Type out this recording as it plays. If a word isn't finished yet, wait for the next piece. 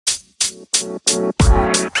And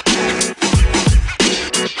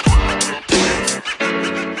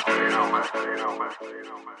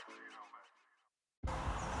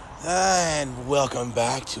welcome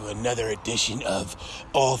back to another edition of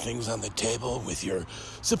All Things on the Table with your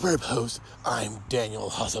superb host. I'm Daniel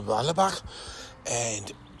Hasselbladebach,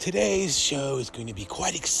 and today's show is going to be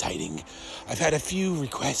quite exciting. I've had a few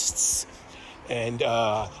requests, and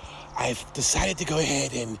I've decided to go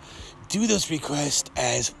ahead and do those requests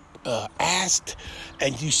as asked,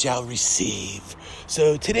 and you shall receive.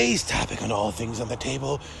 So today's topic on All Things on the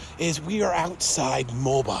Table is we are outside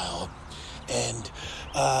mobile, and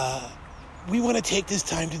we want to take this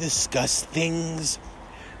time to discuss things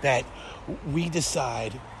that we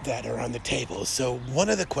decide that are on the table. So one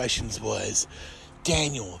of the questions was,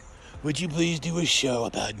 Daniel, would you please do a show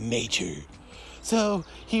about nature? So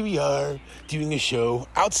here we are doing a show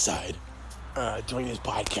outside during this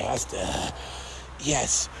podcast.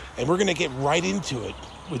 Yes, and we're going to get right into it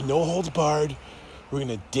with no holds barred. We're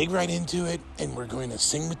going to dig right into it, and we're going to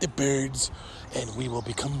sing with the birds, and we will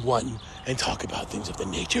become one and talk about things of the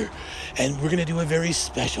nature. And we're going to do a very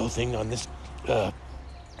special thing on this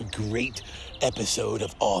great episode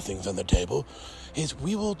of All Things on the Table, is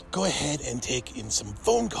we will go ahead and take in some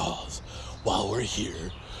phone calls while we're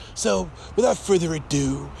here. So without further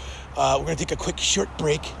ado, we're going to take a quick short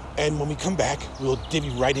break, and when we come back, we'll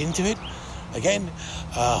divvy right into it. Again,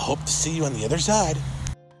 hope to see you on the other side.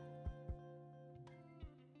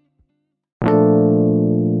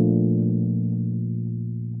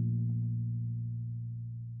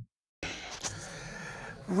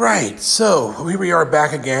 Right, so here we are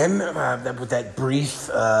back again with that brief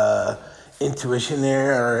intuition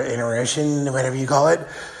there, or intermission, whatever you call it.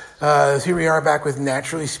 Here we are back with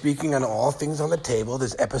Naturally Speaking on All Things on the Table.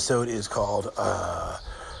 This episode is called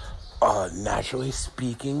Naturally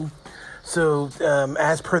Speaking. So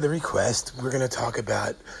as per the request, we're going to talk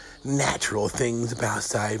about natural things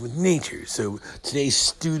outside with nature. So today's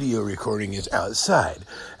studio recording is outside.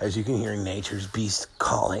 As you can hear, nature's beast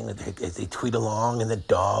calling as they tweet along, and the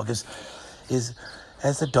dog is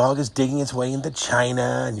as the dog is digging its way into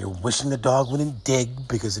China, and you're wishing the dog wouldn't dig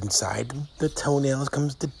because inside the toenails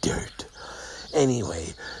comes the dirt.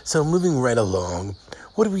 Anyway, so moving right along,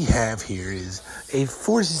 what we have here is a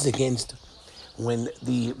forces against when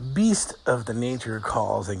the beast of the nature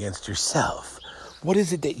calls against yourself. What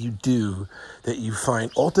is it that you do that you find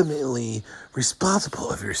ultimately responsible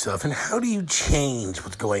of yourself? And how do you change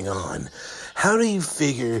what's going on? How do you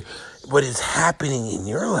figure what is happening in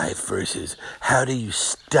your life versus how do you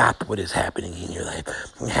stop what is happening in your life?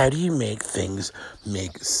 And how do you make things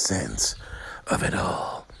make sense of it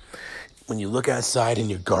all? When you look outside in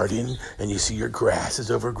your garden and you see your grass is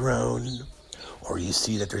overgrown, or you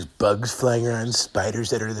see that there's bugs flying around, spiders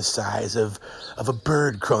that are the size of a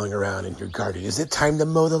bird crawling around in your garden. Is it time to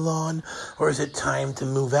mow the lawn, or is it time to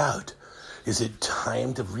move out? Is it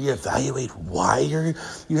time to reevaluate why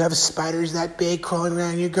you have spiders that big crawling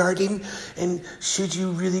around your garden? And should you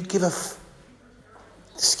really give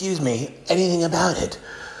anything about it?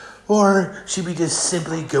 Or should we just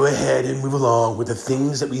simply go ahead and move along with the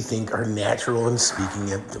things that we think are natural and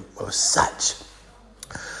speaking of such?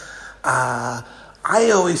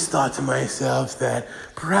 I always thought to myself that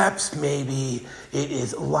perhaps maybe it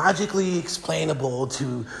is logically explainable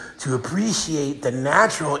to appreciate the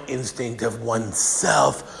natural instinct of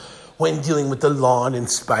oneself when dealing with the lawn and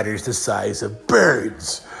spiders the size of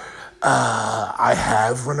birds. I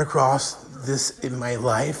have run across this in my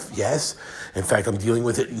life, yes. In fact, I'm dealing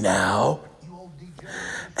with it now.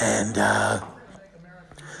 And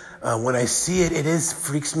when I see it, it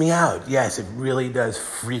freaks me out. Yes, it really does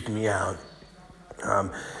freak me out.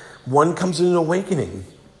 One comes to an awakening.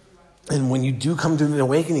 And when you do come to an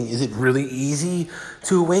awakening, is it really easy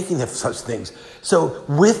to awaken to such things? So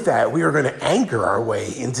with that, we are going to anchor our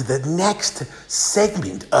way into the next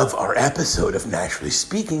segment of our episode of Naturally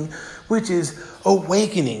Speaking, which is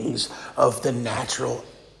awakenings of the natural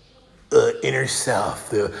inner self,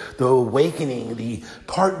 the awakening, the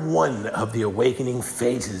part one of the awakening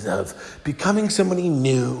phases of becoming somebody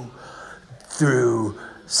new through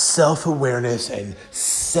self-awareness and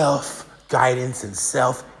self-guidance and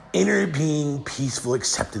inner being, peaceful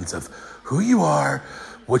acceptance of who you are,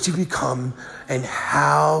 what you become, and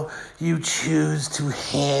how you choose to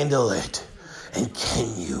handle it. And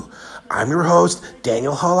can you? I'm your host,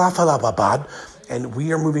 Daniel Halafalababad, and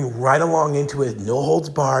we are moving right along into it, no holds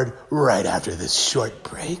barred, right after this short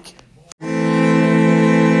break.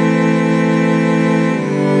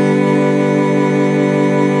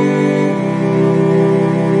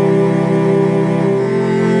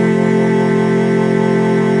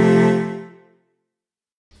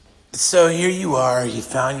 So here you are, you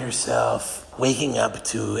found yourself waking up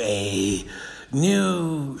to a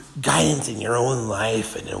new guidance in your own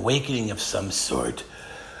life, an awakening of some sort.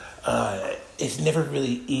 It's never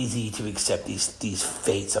really easy to accept these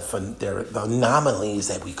fates, the anomalies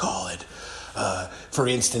that we call it. For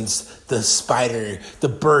instance,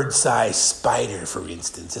 the bird-sized spider, for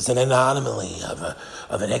instance, is an anomaly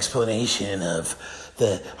of an explanation of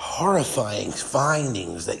the horrifying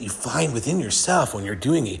findings that you find within yourself when you're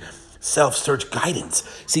doing a self-search guidance.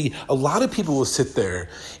 See, a lot of people will sit there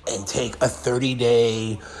and take a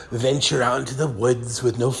 30-day venture out into the woods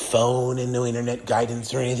with no phone and no internet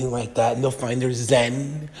guidance or anything like that, and they'll find their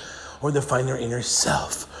zen, or they'll find their inner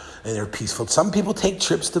self, and they're peaceful. Some people take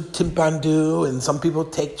trips to Timbuktu, and some people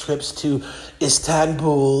take trips to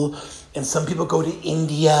Istanbul, and some people go to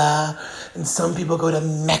India, and some people go to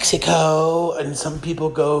Mexico, and some people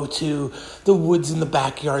go to the woods in the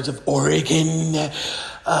backyards of Oregon,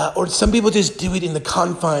 or some people just do it in the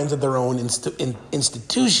confines of their own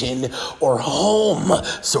institution or home,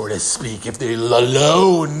 so to speak, if they're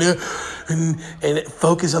alone, and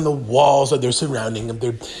focus on the walls of their surrounding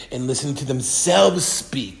and listen to themselves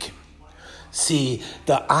speak. See,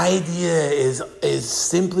 the idea is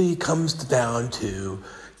simply comes down to,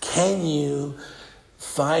 can you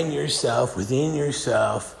find yourself within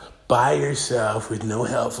yourself, by yourself, with no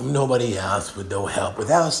help from nobody else, with no help with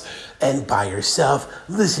us, and by yourself,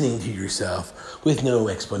 listening to yourself with no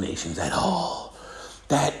explanations at all.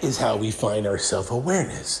 That is how we find our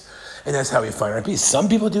self-awareness. And that's how we find our peace. Some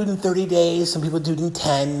people do it in 30 days, some people do it in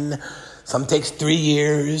 10, some takes 3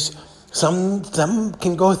 years, some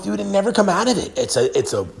can go through it and never come out of it.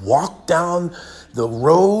 It's a walk down the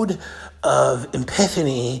road of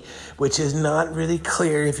epiphany, which is not really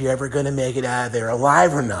clear if you're ever going to make it out of there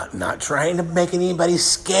alive or not. Not trying to make anybody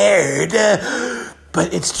scared,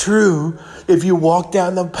 but it's true. If you walk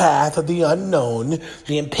down the path of the unknown,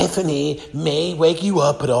 the epiphany may wake you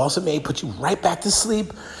up, but also may put you right back to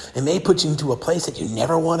sleep, and may put you into a place that you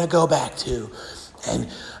never want to go back to. And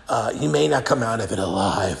you may not come out of it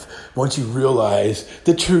alive once you realize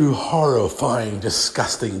the true horrifying,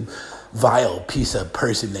 disgusting, vile piece of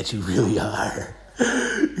person that you really are.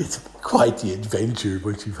 It's quite the adventure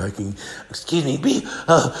once you fucking, excuse me,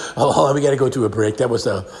 hold on, we gotta go to a break.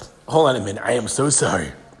 Hold on a minute, I am so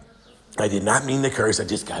sorry. I did not mean to curse, I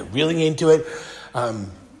just got really into it.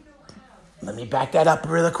 Let me back that up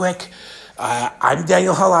really quick. I'm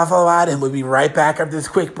Daniel Halafalad, and we'll be right back after this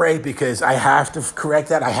quick break because I have to correct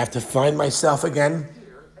that. I have to find myself again.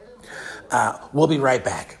 We'll be right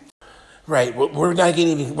back. Right, we're not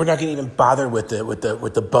gonna even bother with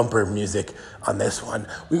the bumper music on this one.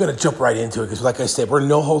 We're gonna jump right into it because, like I said, we're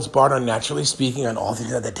no holds barred on Naturally Speaking on all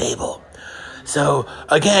things on the table. So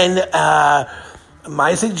again,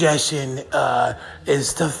 my suggestion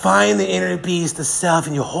is to find the inner beast, the self,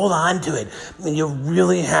 and you hold on to it, and you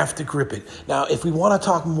really have to grip it. Now, if we want to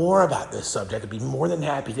talk more about this subject, I'd be more than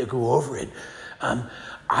happy to go over it.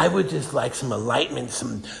 I would just like some enlightenment,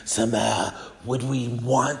 would we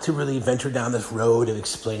want to really venture down this road of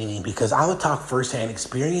explaining, because I would talk firsthand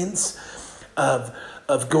experience of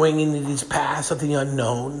going into these paths of the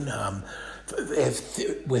unknown,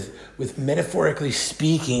 with metaphorically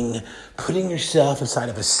speaking, putting yourself inside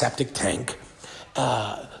of a septic tank,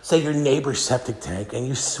 say your neighbor's septic tank, and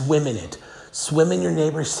you swim in it. Swim in your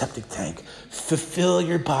neighbor's septic tank. Fulfill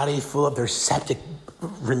your body full of their septic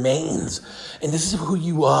remains. And this is who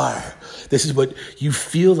you are. This is what you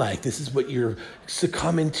feel like. This is what you're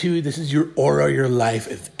succumbing to. This is your aura, your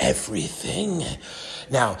life, of everything.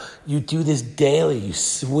 Now, you do this daily. You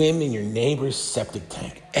swim in your neighbor's septic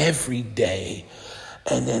tank every day.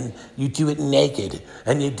 And then you do it naked.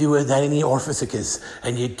 And you do it without any orifices.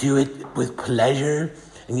 And you do it with pleasure.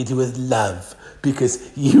 And you do it with love.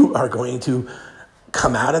 Because you are going to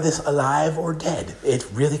come out of this alive or dead. It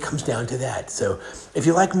really comes down to that. So if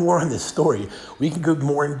you like more on this story, we can go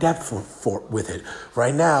more in depth with it.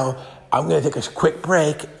 Right now, I'm going to take a quick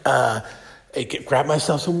break, grab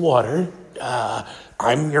myself some water.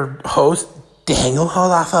 I'm your host, Daniel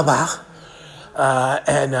Halafabach,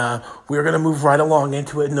 and we're going to move right along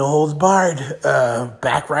into it, no holds barred,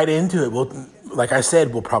 back right into it. Like I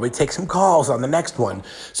said, we'll probably take some calls on the next one.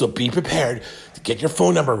 So be prepared to get your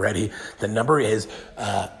phone number ready. The number is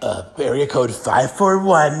area code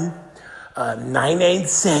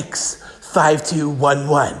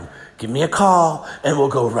 541-986-5211. Give me a call and we'll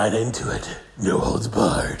go right into it. No holds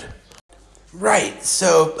barred. Right,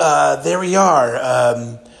 so there we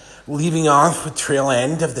are. Leaving off with tail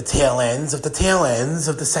ends of the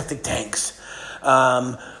septic tanks.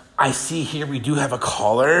 I see here we do have a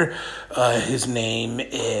caller. His name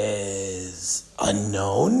is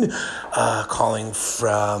unknown. Calling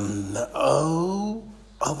from, where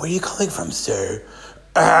are you calling from, sir?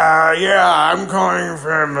 Yeah, I'm calling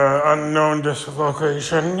from unknown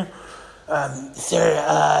dislocation.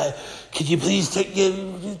 Sir, could you please take...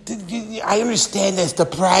 I understand that's the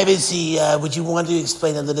privacy. Would you want to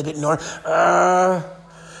explain a little bit more?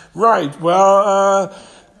 Right. Well,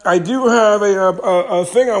 I do have a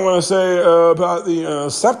thing I want to say about the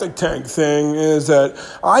septic tank thing is that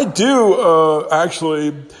I do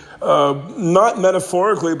actually, not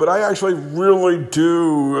metaphorically, but I actually really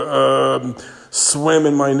do swim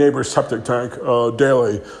in my neighbor's septic tank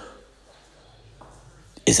daily.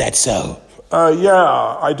 Is that so? Yeah,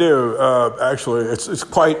 I do. Actually, it's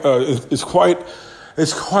quite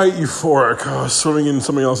euphoric swimming in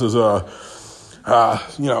somebody else's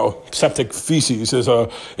septic feces.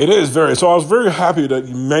 It is very. So I was very happy that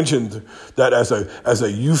you mentioned that as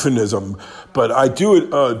a euphemism. But I do it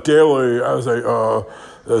daily as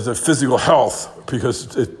a physical health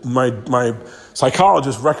because my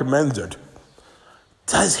psychologist recommends it.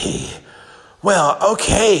 Does he? Well,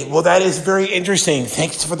 okay. Well, that is very interesting.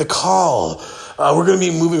 Thanks for the call. We're going to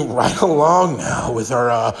be moving right along now with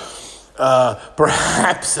our,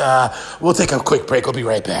 perhaps, we'll take a quick break. We'll be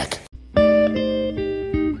right back.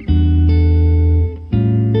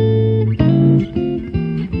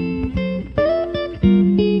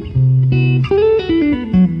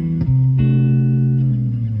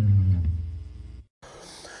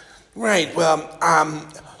 Right. Well,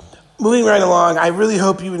 moving right along, I really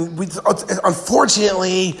hope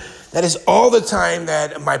unfortunately, that is all the time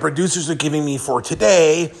that my producers are giving me for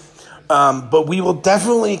today. But we will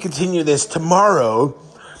definitely continue this tomorrow.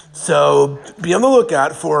 So be on the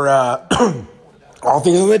lookout for All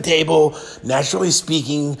Things on the Table, Naturally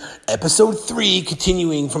Speaking, episode 3,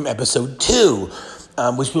 continuing from episode 2,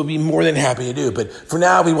 which we'll be more than happy to do. But for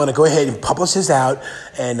now, we want to go ahead and publish this out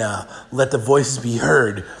and let the voices be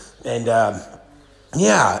heard. And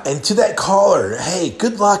yeah, and to that caller, hey,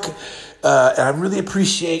 good luck. And I really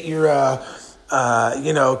appreciate your,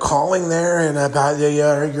 calling there and about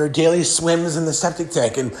your daily swims in the septic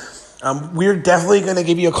tank. And we're definitely going to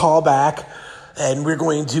give you a call back, and we're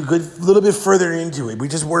going to go a little bit further into it. We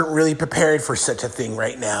just weren't really prepared for such a thing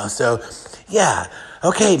right now. So, yeah.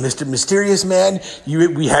 Okay, Mr. Mysterious Man,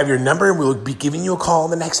 we have your number, and we'll be giving you a call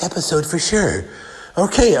in the next episode for sure.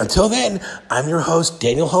 Okay, until then, I'm your host,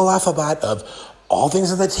 Daniel Holafabat of All Things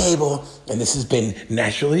on the Table, and this has been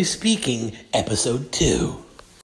Naturally Speaking, Episode 2.